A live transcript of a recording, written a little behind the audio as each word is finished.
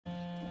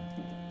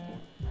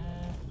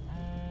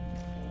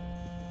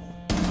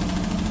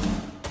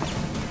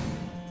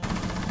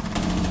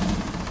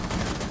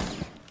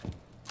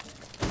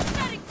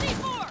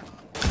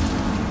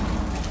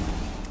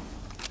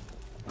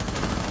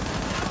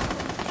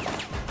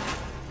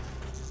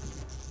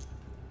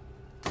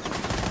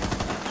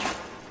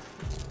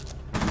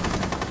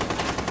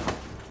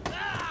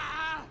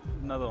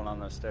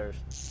stairs.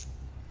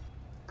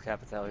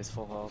 Capitelli's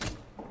full health.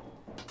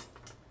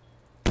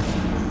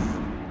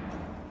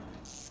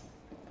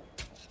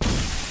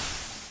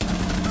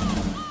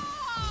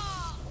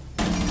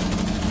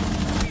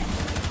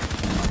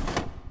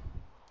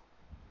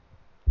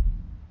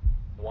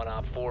 One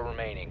op 4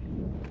 remaining.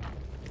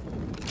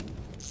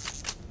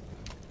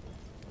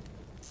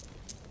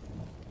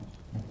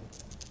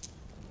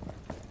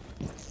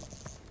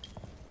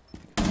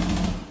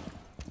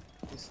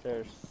 These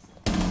stairs.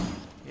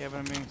 Yeah, but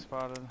I'm being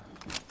spotted.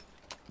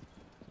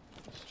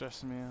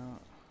 Stressing me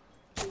out.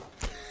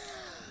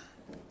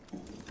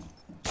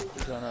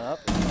 He's going up.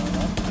 He's going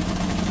up.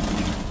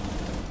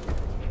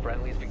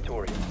 Friendly is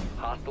victorious.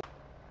 Hostile.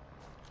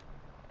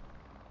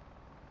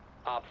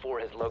 Op 4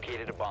 has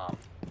located a bomb.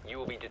 You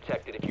will be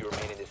detected if you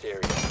remain in this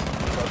area.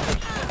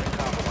 Location has been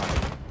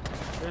compromised.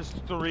 There's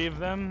 3 of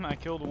them. I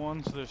killed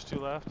 1, so there's 2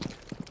 left.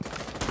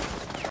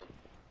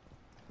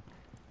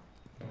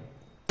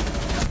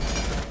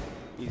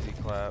 Easy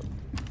clap.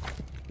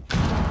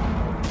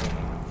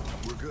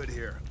 We're good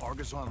here.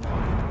 Argus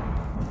online.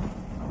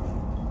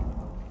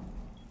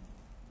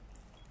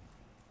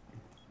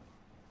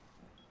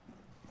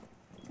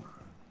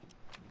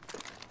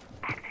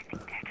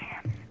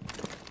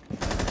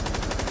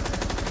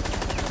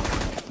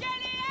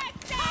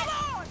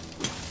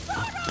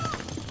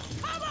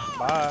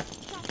 Bye.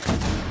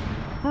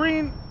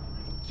 Green,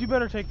 you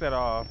better take that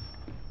off.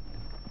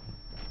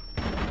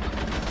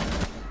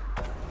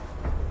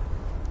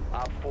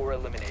 Op 4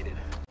 eliminated.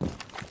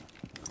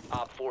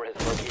 Op 4 has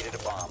located a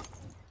bomb.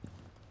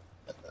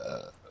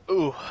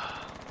 Ooh.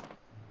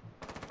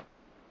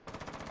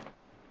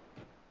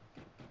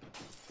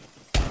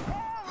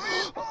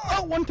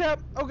 Oh, 1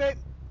 tap. Okay.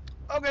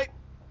 Okay.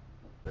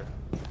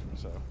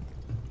 So.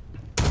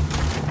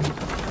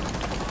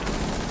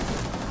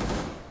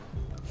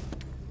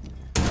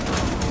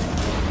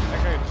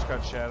 That guy just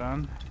got shat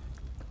on.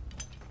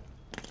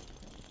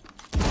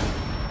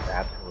 There's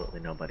absolutely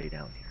nobody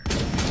down here.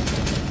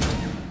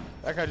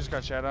 That guy just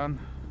got shat on.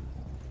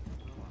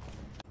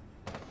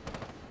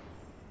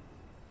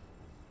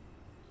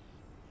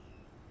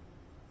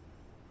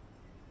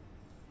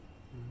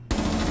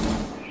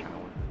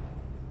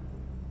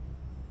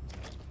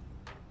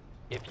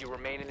 If you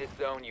remain in this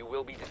zone, you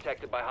will be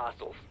detected by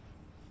hostiles.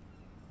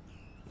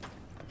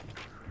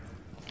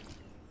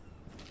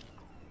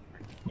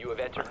 You have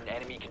entered an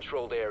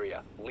enemy-controlled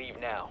area. Leave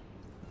now.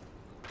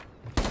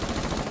 Your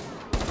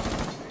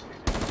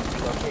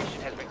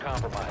location has been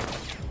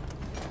compromised.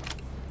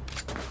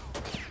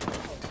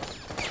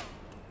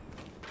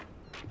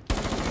 You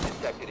will be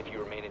detected if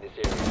you remain in this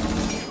area.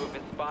 You have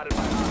been spotted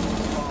by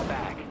hostiles. Fall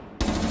back.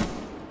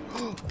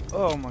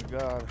 Oh my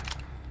god.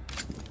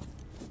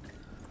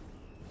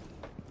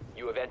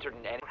 You have entered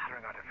an enemy.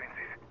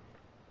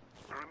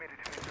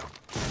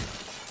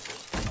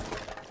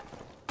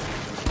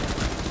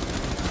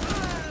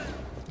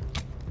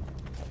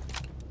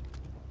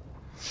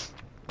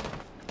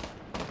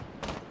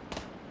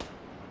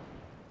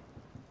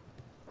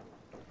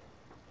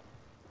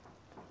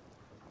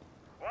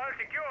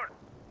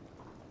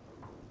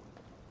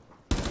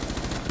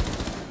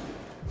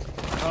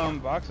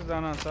 Box is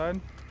down outside.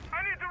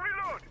 I need to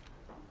reload.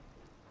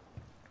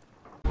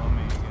 Blow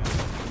me again.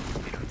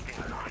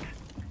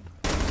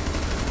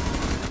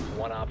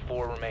 One op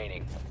 4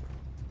 remaining.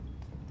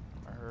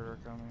 I heard her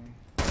coming.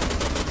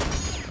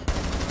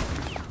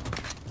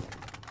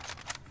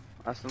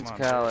 Austin's Come on,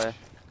 Cali. bitch.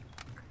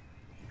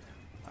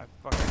 I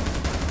fucking.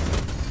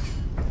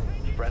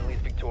 Friendly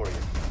is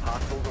victorious.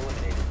 Hostiles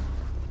eliminated.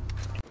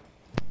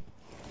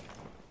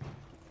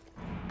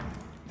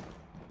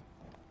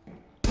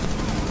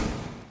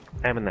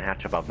 I'm in the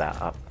hatch above that,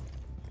 up.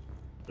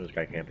 There's a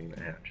guy camping in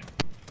the hatch.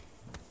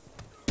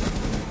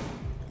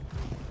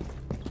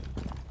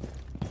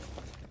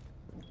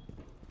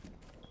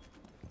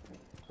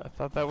 I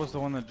thought that was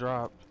the one that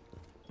dropped.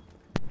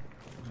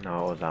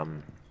 No, it was,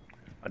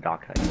 a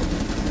dock hut.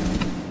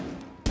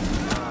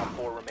 One op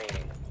 4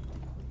 remaining.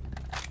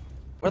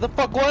 Where the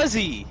fuck was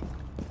he?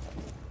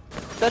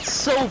 That's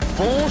so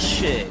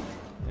bullshit.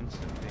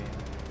 Instant pain.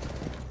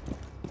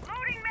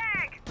 Loading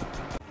mag.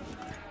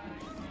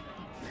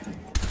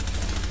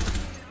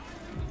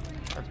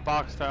 That's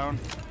box down.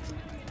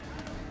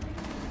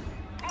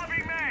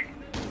 Loading mag.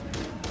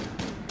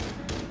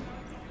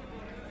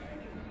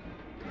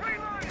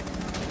 Reloading.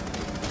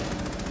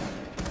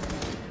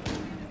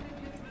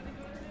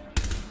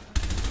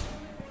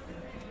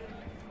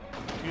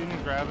 You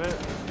can grab it.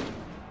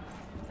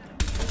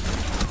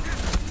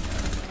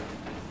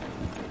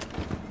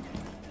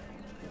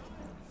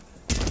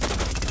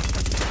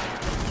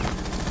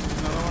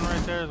 Another one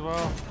right there as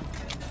well.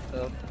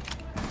 Oh.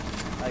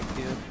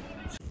 IQ.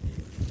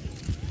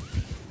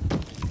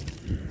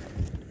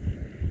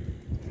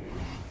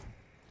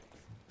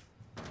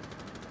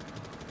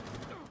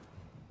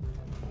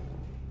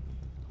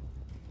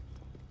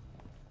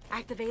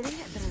 Activating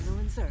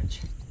adrenaline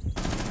surge.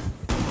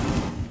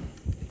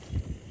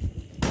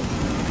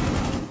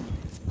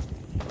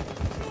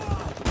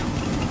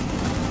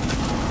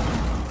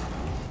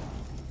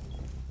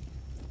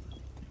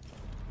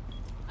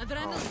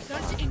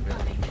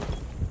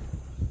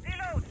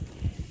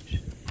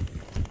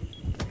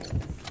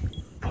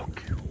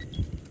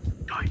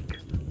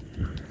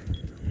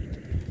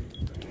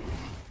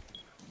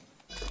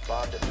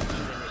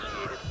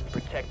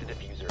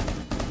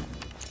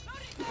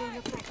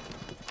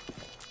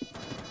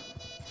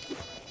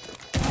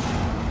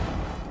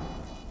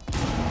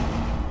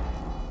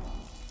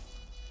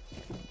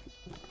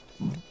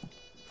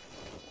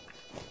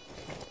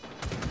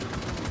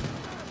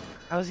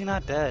 How is he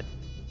not dead?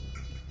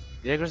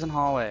 Jaeger's in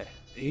hallway.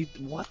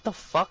 What the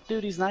fuck,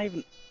 dude? He's not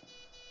even.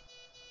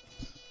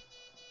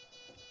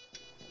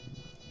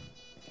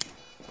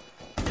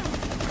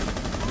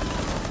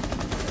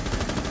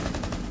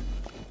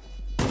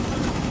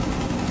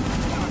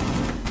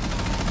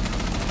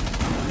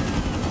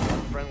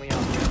 Friendly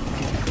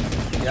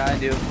operator. Yeah, I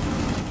do.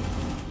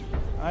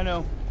 I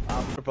know.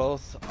 They're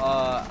both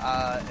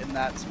in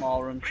that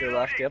small room to your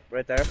left. Yep,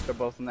 right there. They're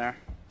both in there.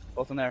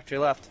 Both in there to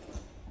your left.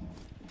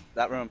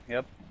 That room.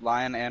 Yep.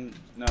 Lion and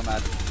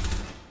Nomad.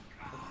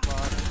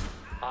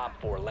 Op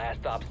 4,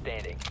 last stop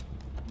standing.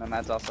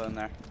 Nomad's also in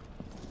there.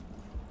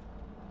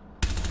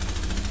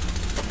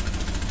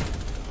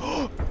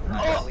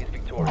 Friendly's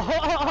victorious.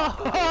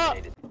 Hostiles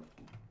eliminated.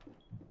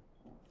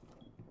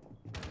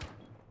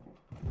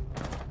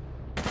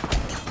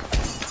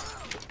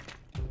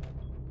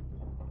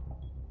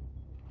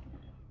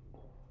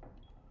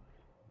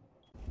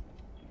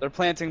 They're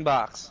planting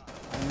box.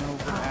 I know,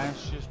 but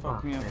Ash just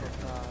fucked me up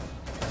with that.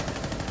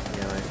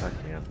 Yeah, they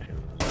fucked me up too.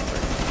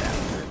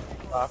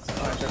 Box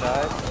planter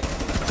died.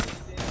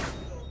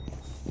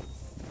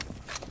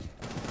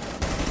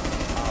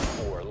 Op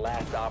 4,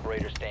 last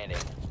operator standing.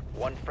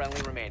 One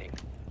friendly remaining.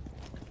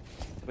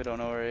 We don't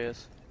know where he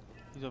is.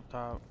 He's up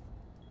top.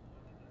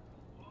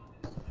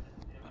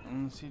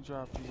 Unless he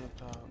dropped, he's up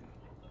top.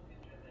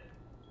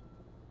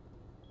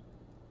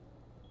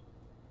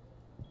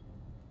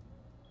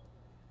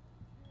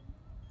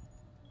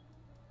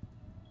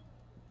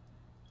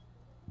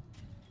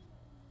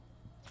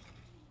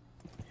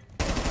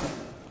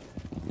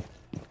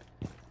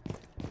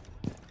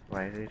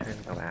 Why is he trying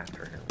to go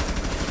after him?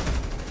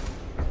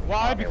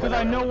 Why? Because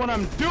I know what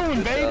I'm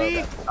doing,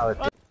 baby! Oh,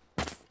 it's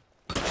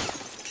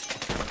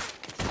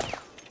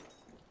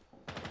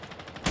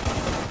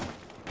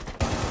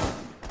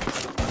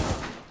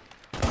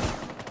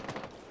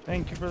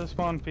Thank you for the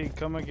spawn peek.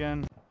 Come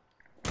again.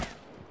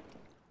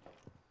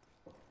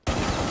 Got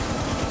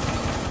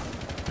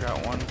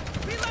one.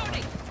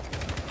 Reloading.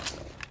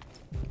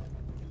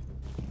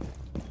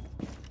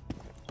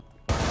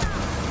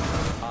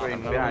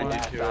 Green, Op behind you,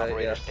 last to your right,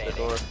 operator yeah, the standing.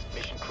 door.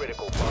 Mission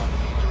critical. Bomb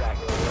diffuser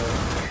activated.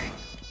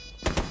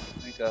 I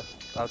think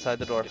outside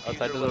the door.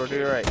 Outside the door to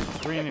your right.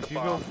 Green, if you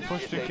go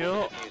push to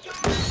kill. Push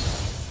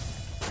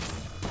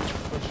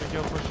to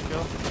kill, push to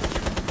kill.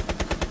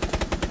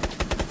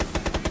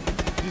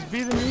 Just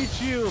beat him,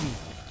 eat you!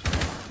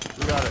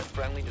 We got it.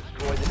 Friendly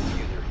destroy the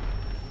diffuser.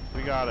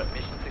 We got it.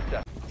 Mission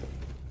success.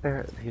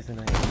 there. He's in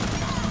a.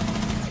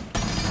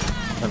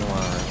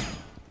 Unwind.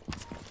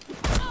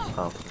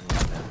 Oh.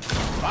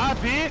 Bye,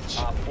 bitch!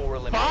 Op 4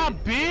 eliminated. Bye,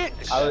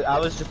 bitch! I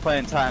was just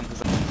playing time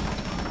because.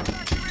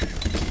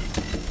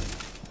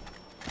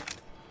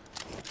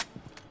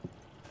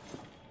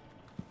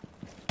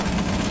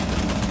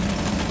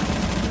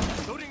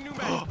 Loading new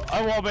mag.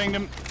 I wallbanged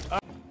him.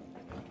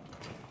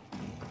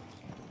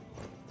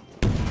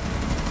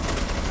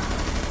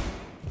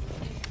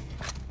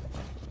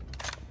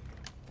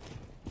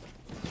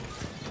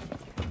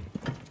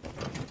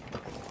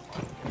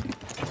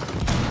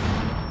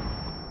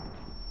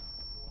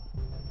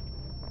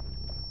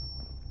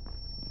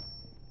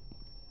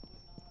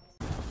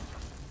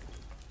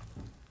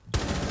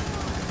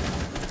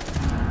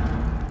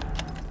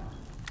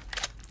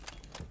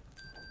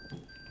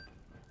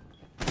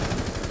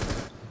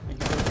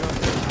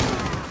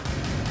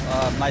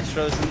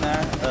 Maestro's in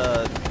there,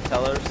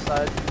 teller's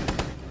side.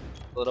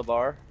 Little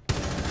bar.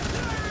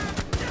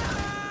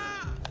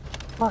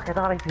 Fuck, I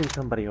thought I seen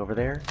somebody over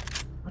there.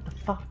 What the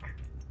fuck?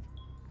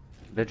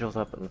 Vigil's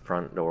up in the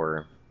front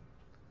door,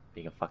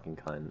 being a fucking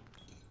cunt.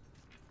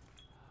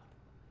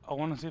 I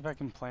want to see if I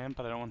can plant,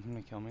 but I don't want him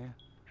to kill me.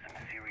 Some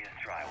serious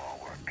drywall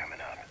work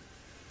coming up.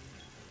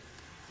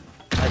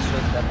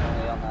 Maestro's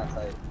definitely on that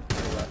side. To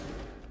the left.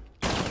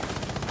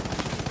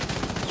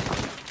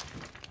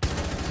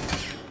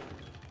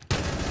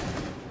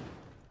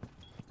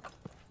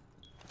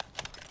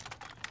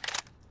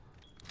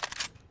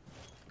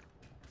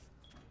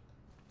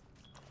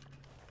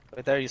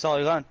 Right there, you saw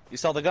the gun. You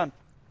saw the gun.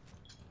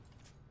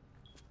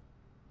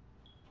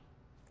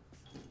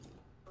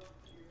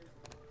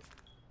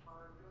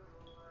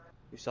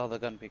 You saw the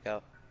gun peek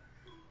out.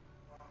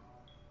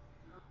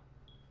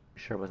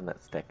 Sure wasn't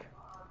that stick.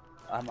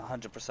 I'm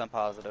 100%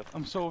 positive.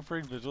 I'm so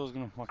afraid Vigil is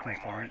gonna fucking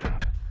plant.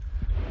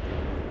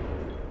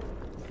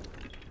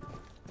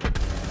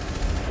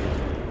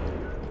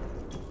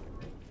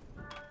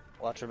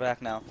 Watch your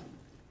back now.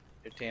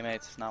 Your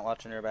teammates not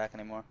watching your back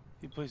anymore.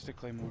 He placed a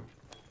claymore.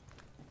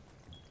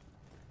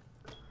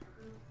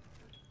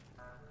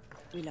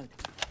 Reload.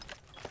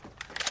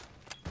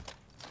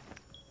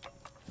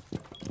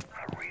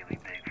 A really big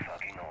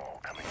fucking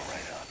hole coming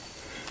right up.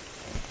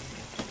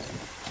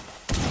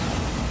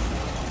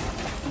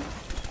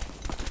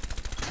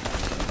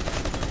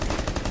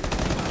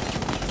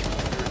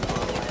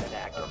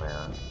 Oh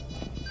man.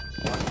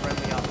 One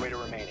friendly operator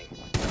remaining.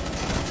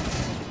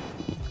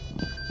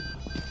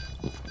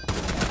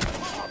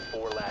 Op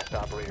 4 last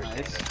operator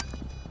Nice. standing.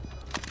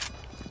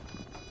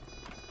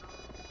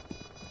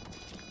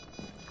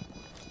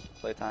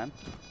 Playtime.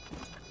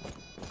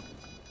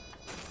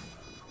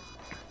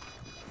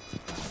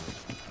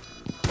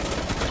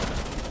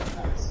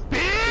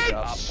 Good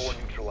job. Op 4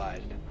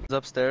 neutralized. He's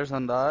upstairs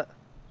on dot.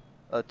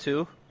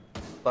 2.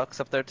 Bucks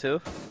up there too.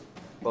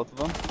 Both of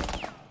them.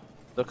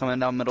 They're coming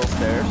down middle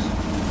stairs.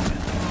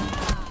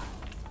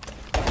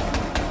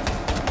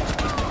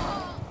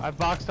 I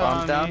boxed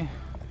Bombs on down. me.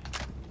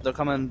 They're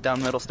coming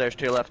down middle stairs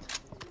to your left.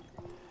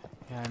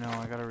 Yeah, I know.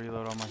 I gotta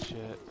reload all my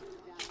shit.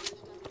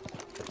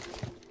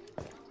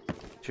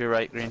 To your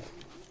right, Green.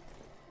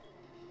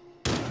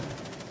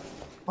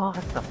 What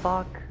the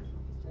fuck?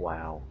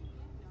 Wow.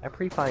 I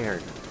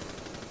pre-fired.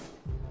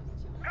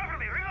 Cover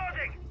me,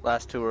 reloading!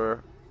 Last two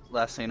were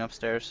last seen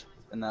upstairs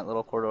in that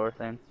little corridor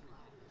thing.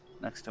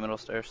 Next to middle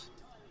stairs.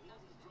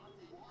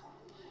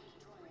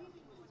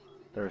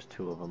 There's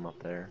 2 of them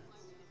up there.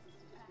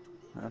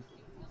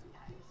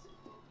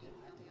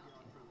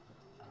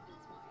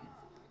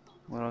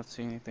 We don't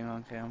see anything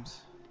on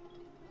cams.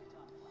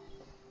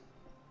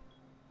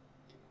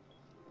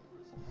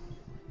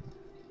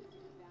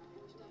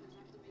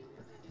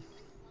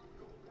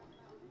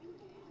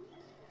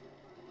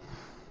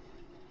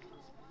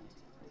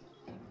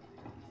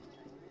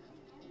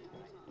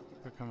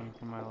 They're coming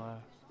from my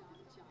left.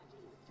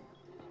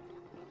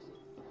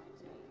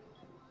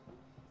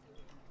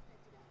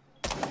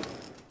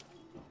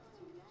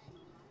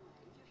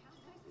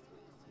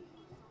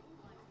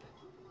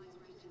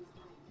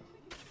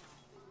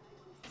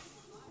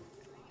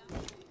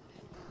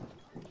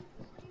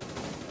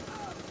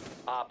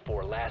 Op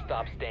 4, last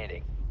stop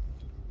standing.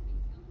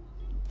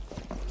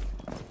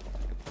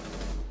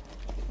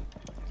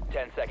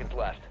 10 seconds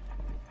left.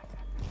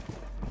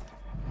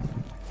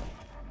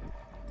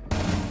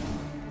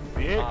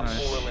 Op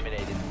 4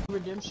 eliminated.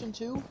 Redemption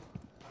 2.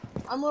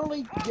 I'm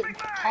literally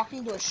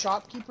talking to a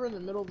shopkeeper in the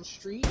middle of the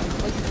street.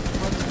 And like,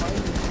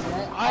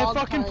 I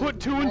fucking put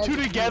 2 and 2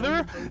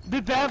 together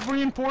that that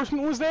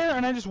reinforcement was there,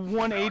 and I just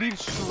 180'd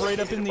straight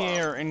up in the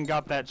air and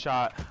got that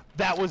shot.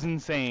 That was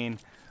insane.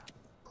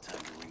 Time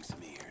to ring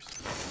some ears.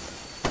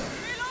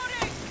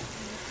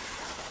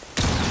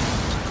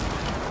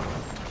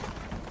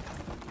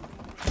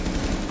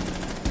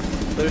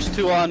 There's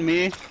 2 on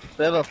me.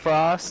 They have a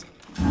frost.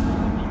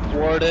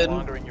 Warden,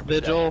 Longer in your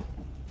Vigil.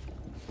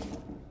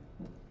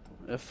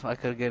 If I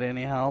could get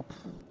any help.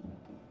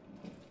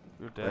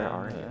 You're Where dead,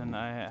 are you? and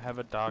I have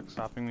a dog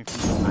stopping me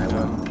from I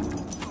going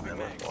will.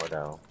 down.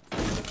 Ordo.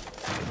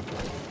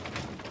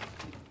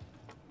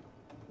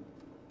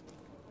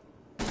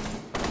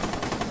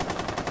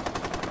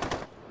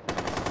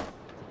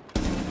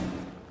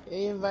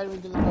 He invited me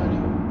to the party.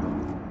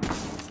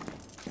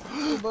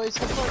 Hey boys,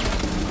 have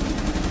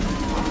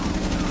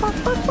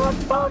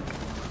fun.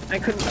 I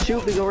couldn't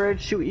shoot me over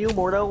and shoot you,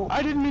 Mordo.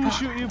 I didn't mean to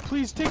shoot you.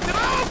 Please take that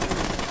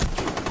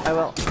off! I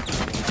will.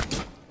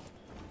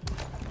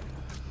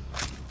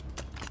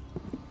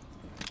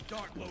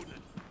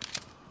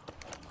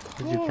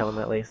 Did you kill him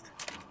at least?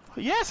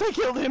 Yes, I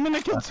killed him, and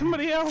I killed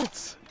somebody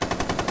else.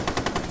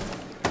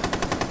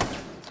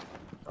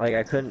 Like,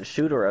 I couldn't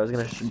shoot her. I was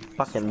gonna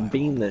fucking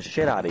beam the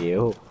shit out of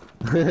you.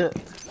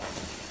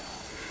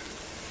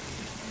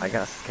 I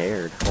got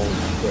scared. Holy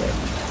shit.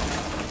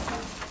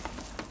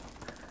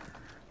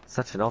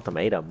 Such an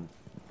ultimatum.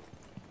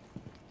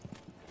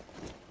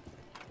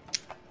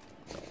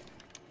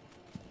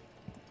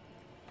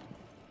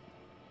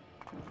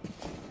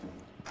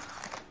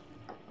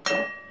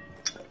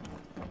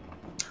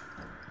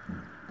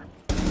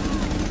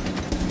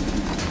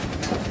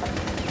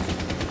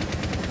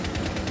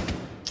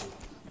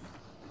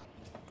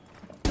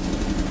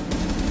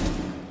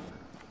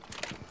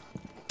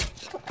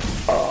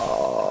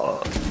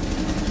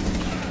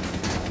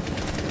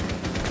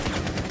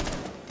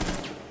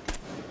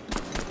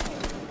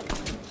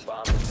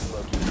 Bomb is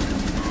located.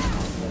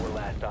 Op 4,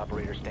 last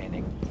operator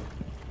standing.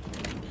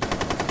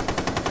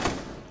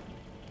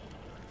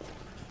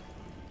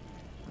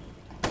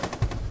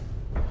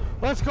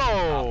 Let's Op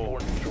go! 4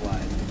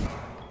 neutralized.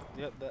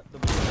 Yep, the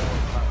blue wall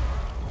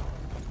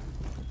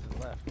to the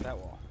left, that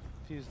wall.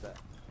 Fuse that.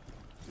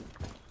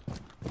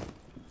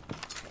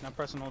 Now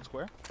press and hold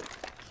square.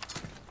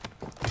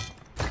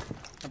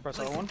 Now press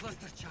R1.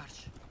 Cluster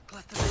charge.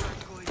 Cluster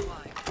charge going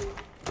live.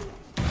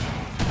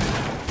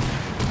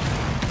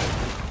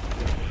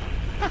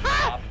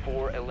 Op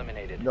 4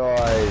 eliminated.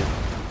 Nice.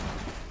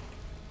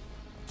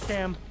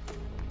 Cam,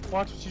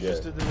 watch what you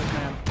just did to this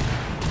man.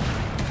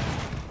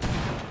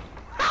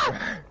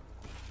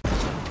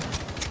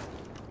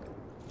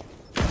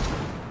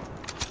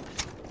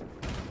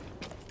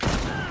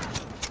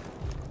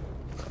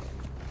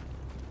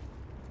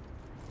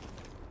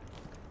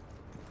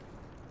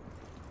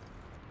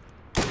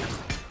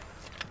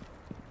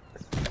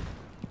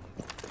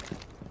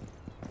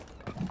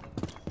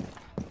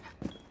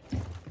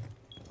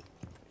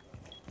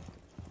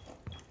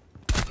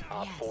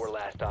 Op 4,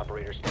 last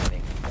operator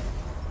standing.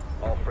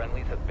 All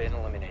friendlies have been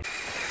eliminated.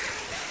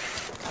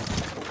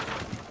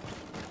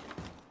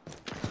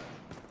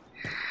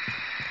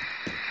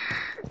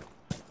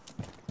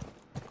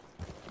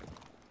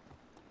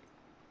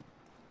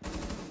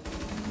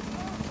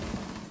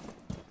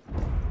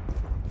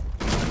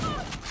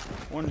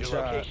 One Your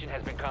shot. location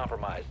has been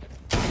compromised.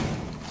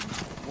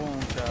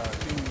 One shot.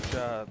 Two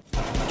shots.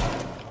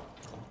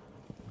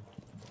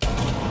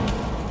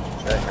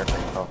 Shut your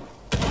face off.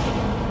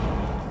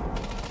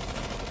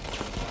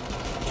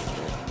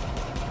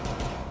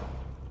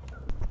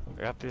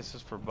 I got the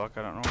assist for Buck.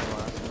 I don't know what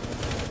last.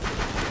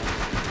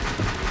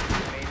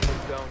 Remain in the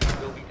zone.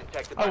 You will be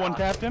detected by I one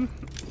tapped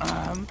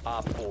hostiles. him.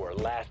 Op 4,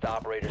 last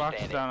operator Box is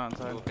standing. down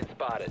outside. You have been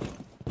spotted.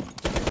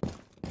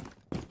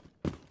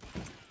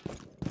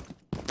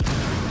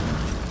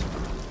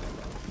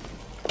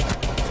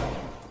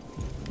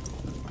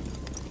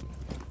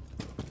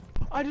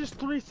 I just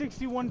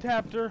 361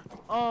 tapped her.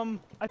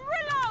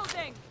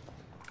 Reloading!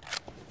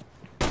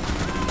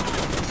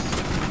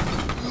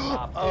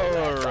 Op 4, last stop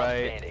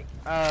Alright. standing.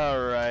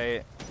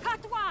 Alright.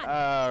 Cut one!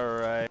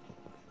 Alright.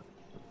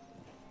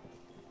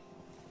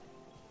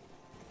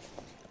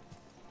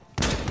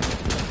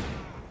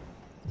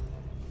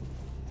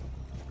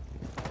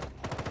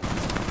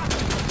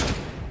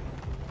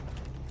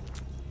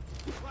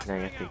 Now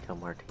you have to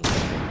become our team.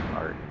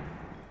 Art.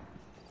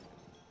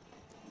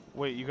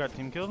 Wait, you got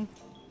team killed?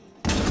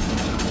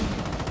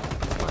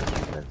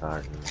 That's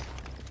Arden.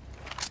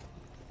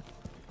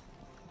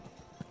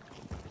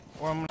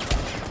 Or I'm gonna...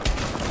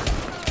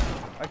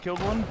 I killed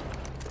one.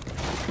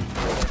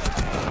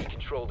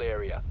 Controlled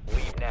area.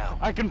 Leave now.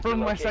 I confirmed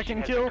Your my location second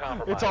has been kill.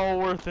 compromised. It's all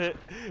worth it.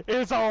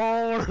 It's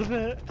all worth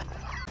it.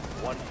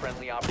 One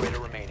friendly operator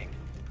remaining.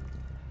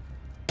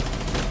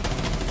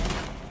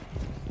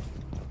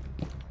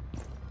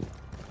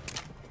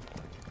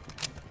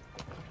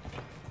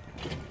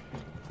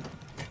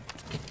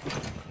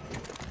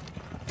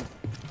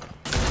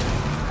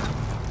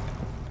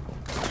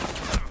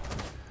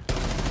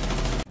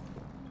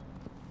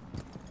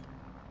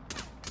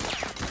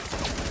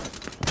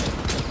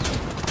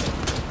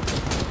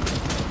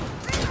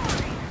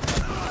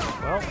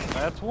 Well,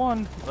 that's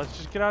one. Let's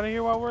just get out of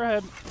here while we're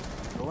ahead.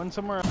 Go in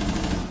somewhere else. AD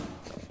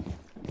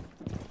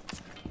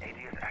is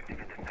active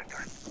in this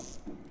sector.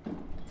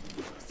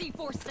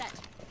 C4 set.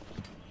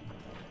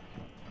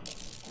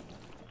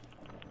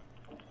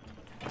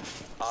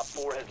 Op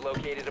 4 has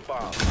located a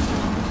bomb.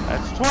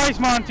 That's twice,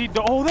 Monty.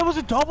 Oh, that was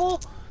a double?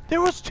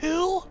 There was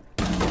two?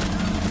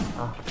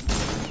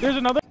 There's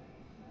another.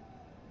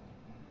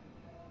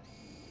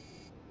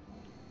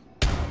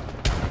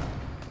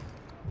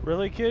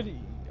 Really, kid?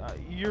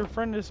 Your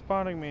friend is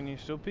spotting me and you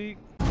still peek?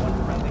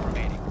 One friendly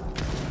remaining.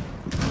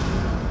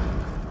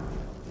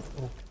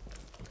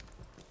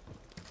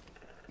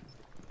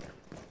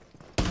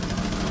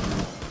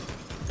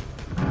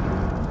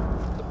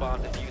 The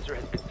bomb diffuser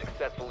has been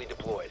successfully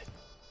deployed.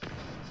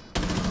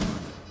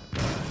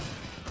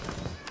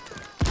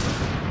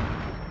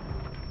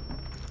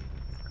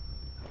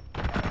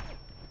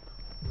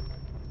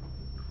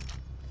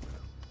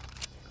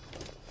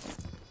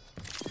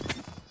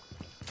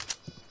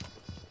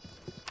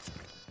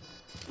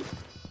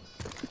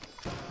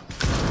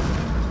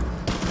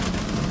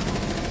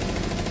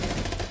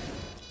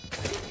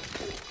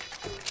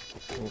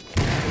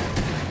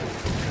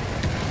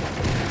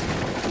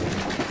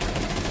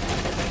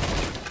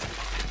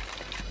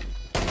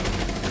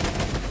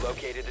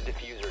 Located the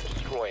diffuser.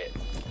 Destroy it.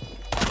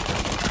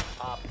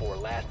 Op 4,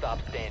 last stop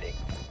standing.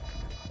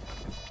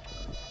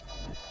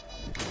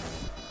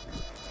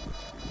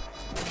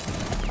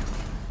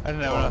 I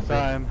didn't have enough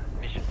time.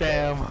 Mission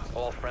Damn. failed.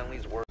 All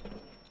friendlies were.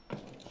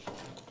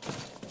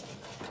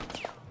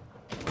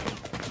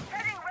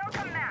 Heading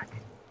welcome mat.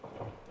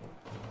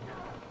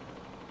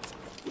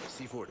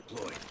 C4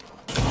 deployed.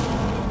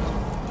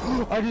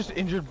 I just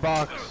injured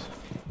Box.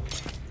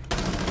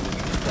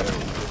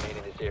 Remain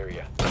in this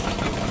area.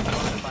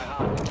 Spotted by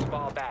hostiles.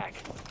 Fall back.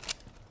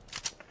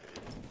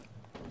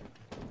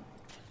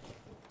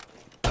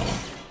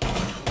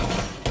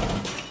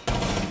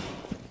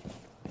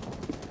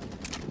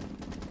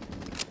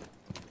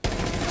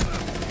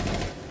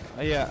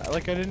 Yeah,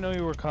 like I didn't know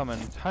you were coming.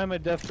 Time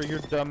of death for your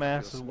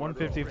dumbass is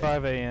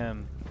 1:55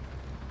 a.m.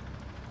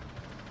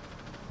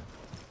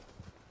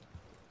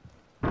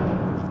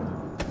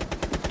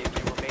 If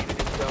you remain in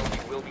this zone,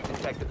 you will be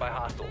detected by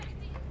hostiles.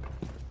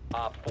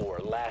 Op 4,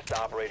 last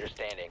operator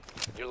standing.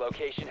 Your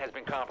location has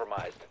been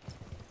compromised.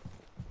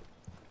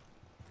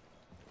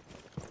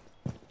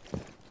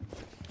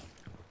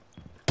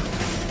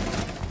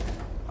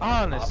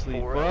 Honestly,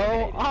 Op 4 bro.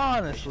 eliminated.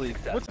 Honestly.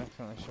 Mission What's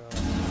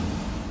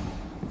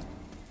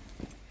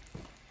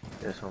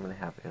They're so many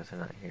happy because they're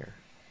not here.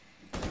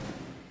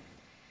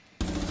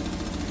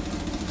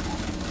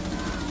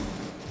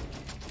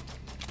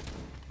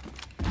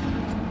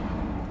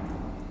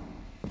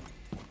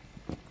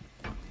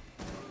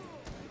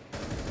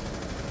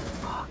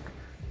 Fuck.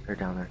 They're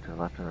down there to the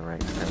left and the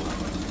right.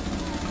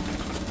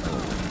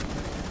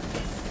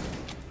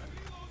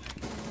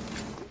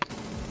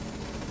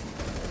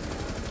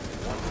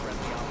 One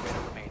friendly operator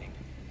remaining.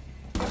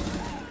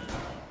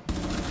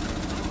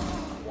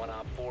 One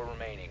Op 4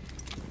 remaining.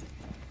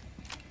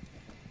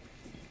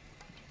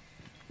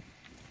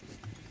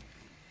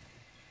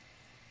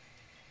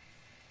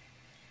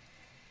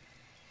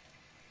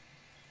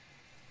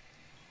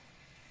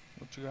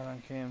 What you got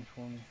on cams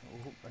for me?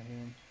 Oh, I hear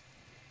him.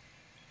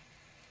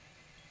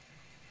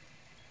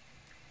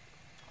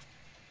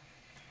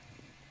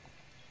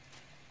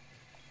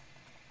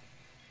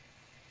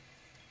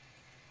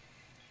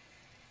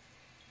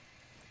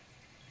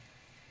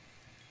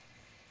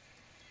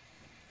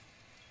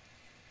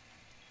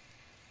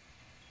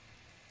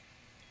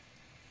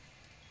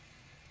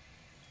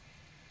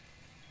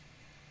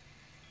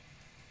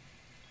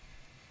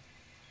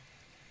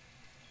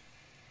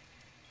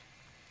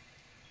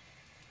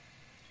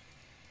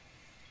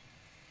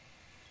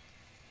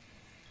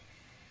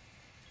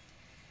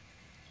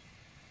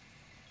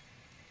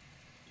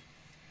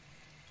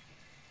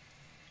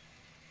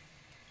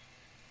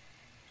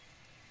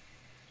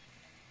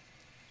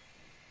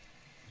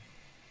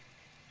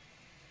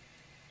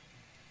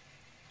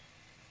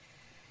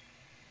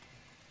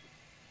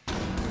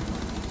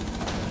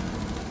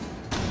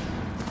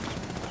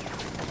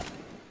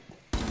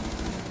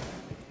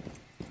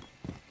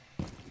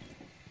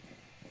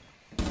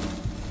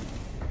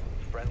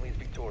 Friendly's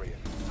victorious.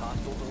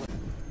 Hostiles eliminated.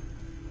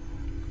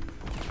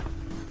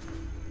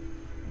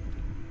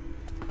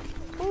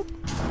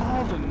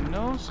 Oh, the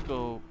no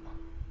scope.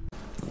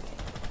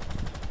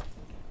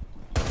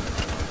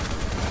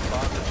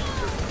 Bomb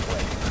diffuser in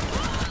place.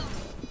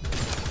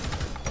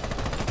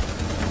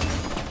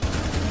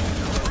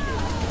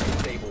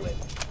 Disable it.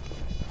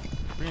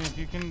 Green, if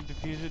you can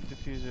defuse it,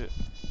 defuse it.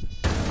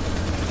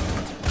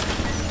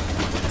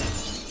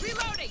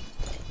 Reloading.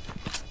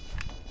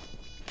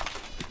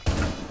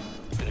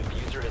 The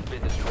diffuser has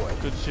been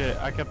destroyed. Good shit.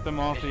 I kept them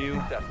off of you.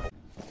 Successful.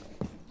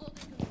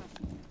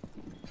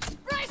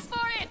 Brace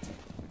for it.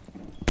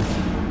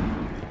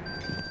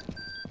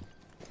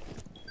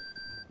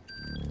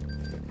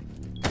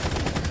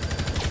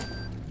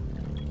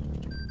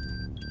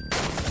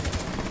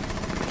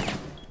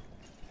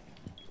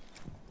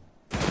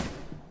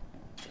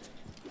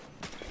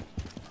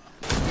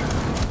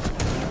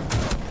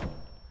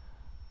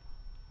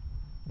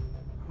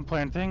 I'm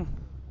planting.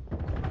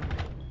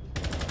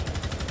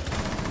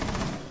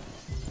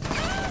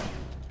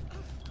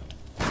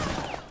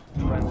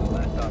 Friendly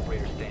last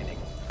operator standing.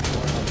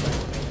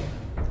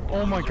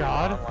 Oh my Diffuser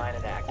god. online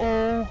and active.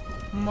 Oh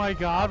my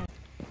god.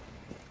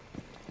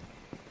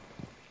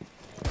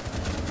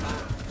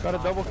 Got a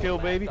double kill,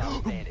 baby. Last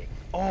op standing.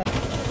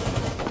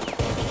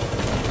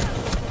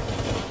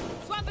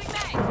 Swapping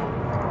mag.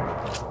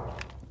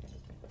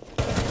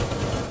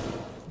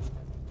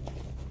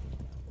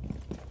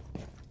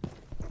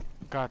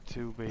 Got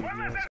two, baby. Let's